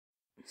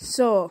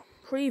So,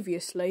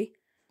 previously,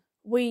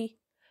 we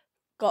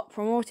got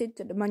promoted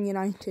to the Man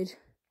United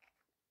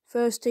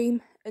first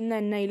team, and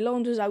then they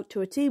loaned us out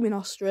to a team in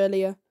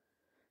Australia.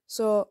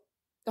 So,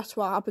 that's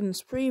what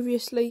happens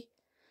previously.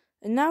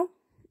 And now,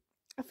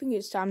 I think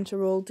it's time to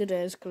roll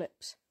today's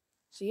clips.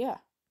 So, yeah.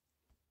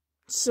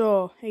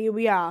 So, here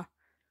we are.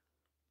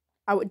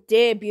 Our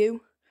debut.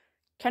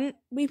 Can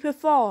we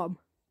perform?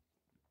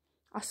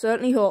 I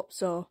certainly hope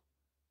so.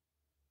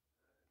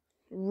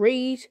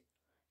 Reed.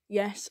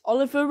 Yes,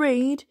 Oliver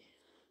Reed.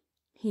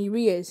 Here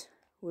he is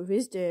with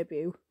his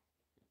debut.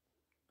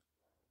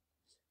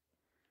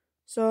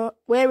 So,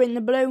 we're in the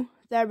blue,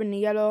 they're in the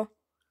yellow.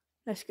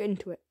 Let's get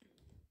into it.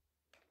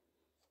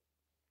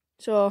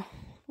 So,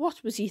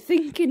 what was he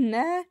thinking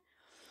there?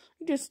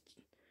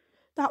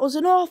 That was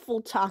an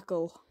awful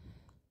tackle.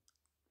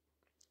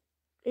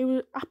 It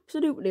was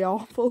absolutely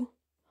awful.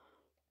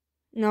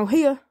 Now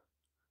here,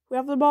 we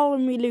have the ball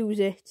and we lose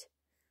it.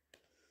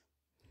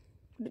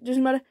 It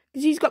doesn't matter,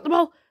 because he's got the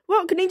ball.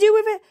 What can he do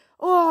with it?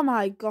 Oh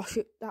my gosh,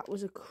 that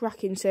was a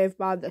cracking save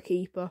by the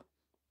keeper.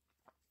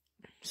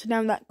 So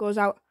now that goes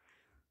out.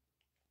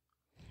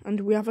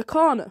 And we have a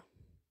corner.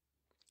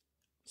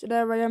 So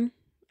there I am,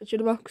 edge of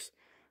the box.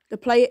 They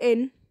play it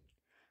in.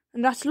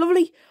 And that's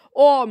lovely.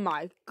 Oh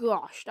my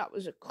gosh, that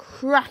was a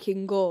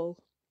cracking goal.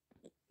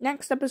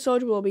 Next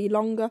episode will be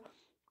longer,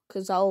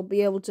 because I'll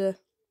be able to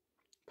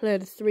play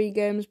the 3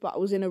 games, but I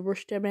was in a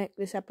rush to make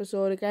this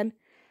episode again.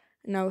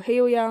 And now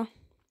here we are.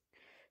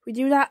 We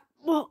do that.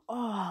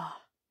 Oh,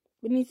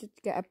 we need to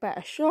get a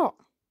better shot.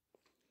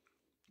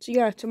 So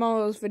yeah,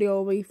 tomorrow's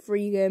video will be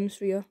 3 games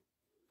for you.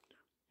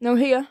 Now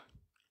here,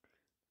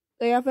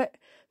 they have it.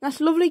 That's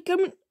lovely.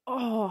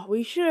 Oh,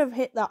 we should have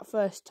hit that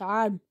first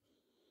time.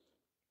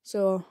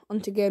 So,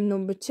 on to game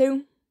number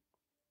 2.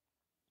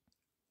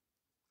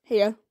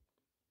 Here.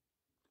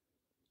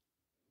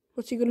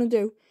 What's he going to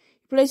do?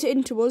 He plays it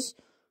into us.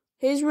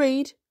 Here's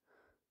Reed.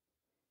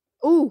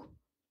 Ooh.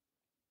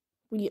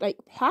 We,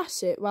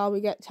 pass it while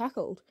we get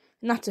tackled.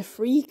 And that's a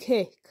free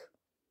kick.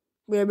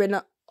 We're in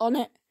on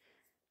it.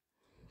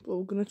 But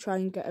we're going to try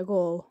and get a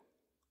goal.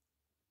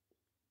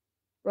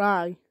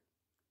 Right.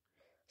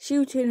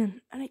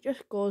 Shooting, and it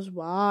just goes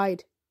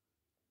wide.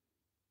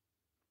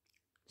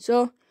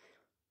 So,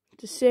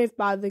 to save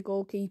by the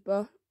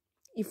goalkeeper,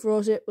 he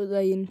throws it, but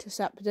they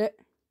intercept it.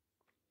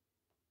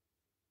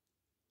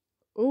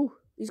 Oh,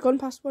 he's gone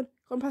past 1,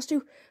 gone past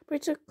 2, but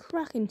it's a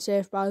cracking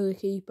save by the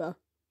keeper.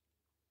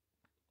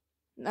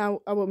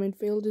 Now our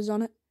midfielder's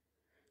on it.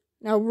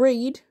 Now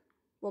Reed,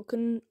 what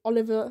can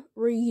Oliver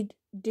Reed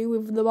do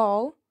with the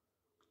ball?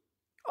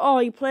 Oh,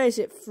 he plays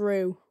it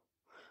through.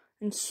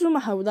 And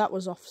somehow that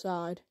was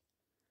offside.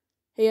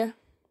 Here.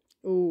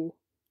 Ooh.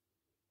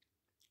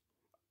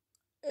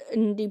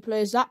 And he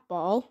plays that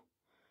ball.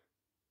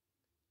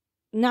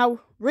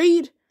 Now,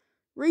 Reed's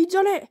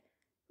on it.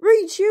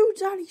 Reed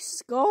shoots and he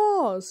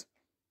scores.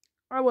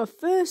 Our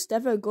first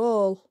ever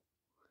goal.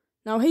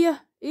 Now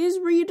here's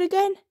Reed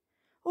again.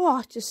 Oh,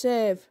 it's a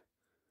save.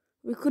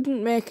 We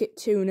couldn't make it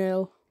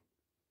 2-0.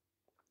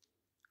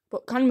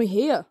 But can we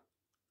here?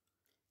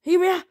 Here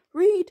we are,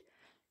 Reed.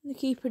 The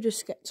keeper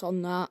just gets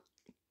on that.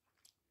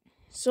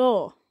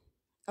 So,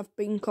 I've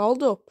been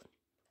called up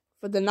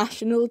for the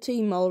national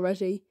team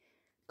already.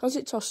 Because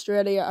it's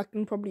Australia, I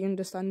can probably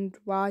understand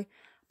why.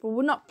 But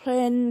we're not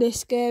playing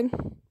this game.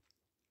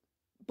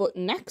 But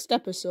next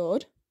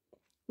episode,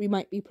 we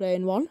might be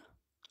playing one.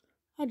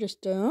 I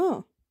just don't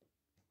know.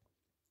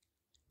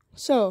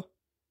 So,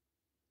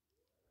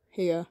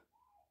 here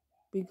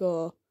we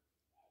go.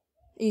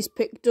 He's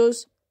picked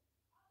us.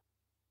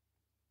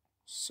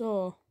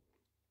 So,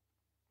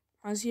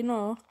 as you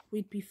know,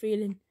 we'd be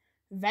feeling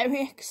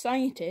very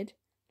excited.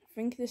 I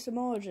think this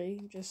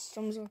emoji just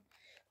sums up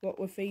what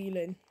we're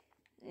feeling.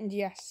 And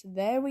yes,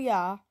 there we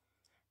are.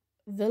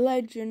 The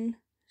legend.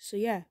 So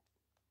yeah,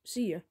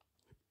 see ya.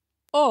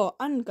 Oh,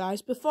 and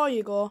guys, before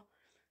you go,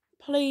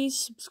 please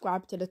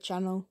subscribe to the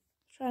channel.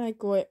 I'm trying to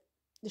grow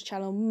the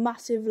channel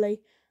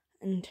massively,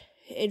 and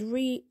I'd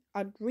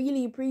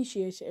really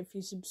appreciate it if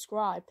you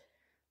subscribe,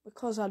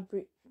 because I'd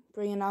be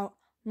bringing out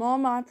more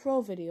of my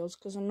pro videos,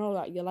 because I know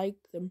that you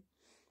like them.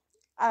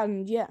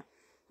 And yeah,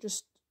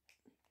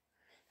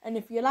 and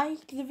if you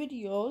like the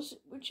videos,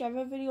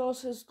 whichever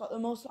videos has got the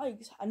most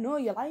likes, I know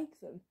you like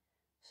them.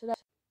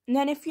 And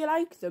then if you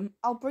like them,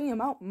 I'll bring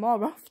them out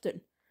more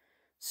often.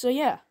 So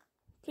yeah,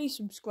 please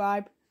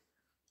subscribe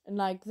and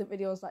like the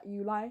videos that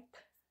you like.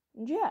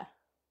 And yeah,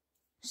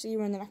 see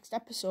you in the next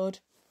episode.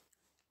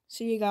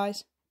 See you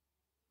guys.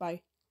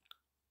 Bye.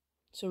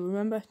 So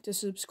remember to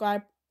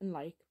subscribe and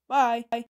like. Bye.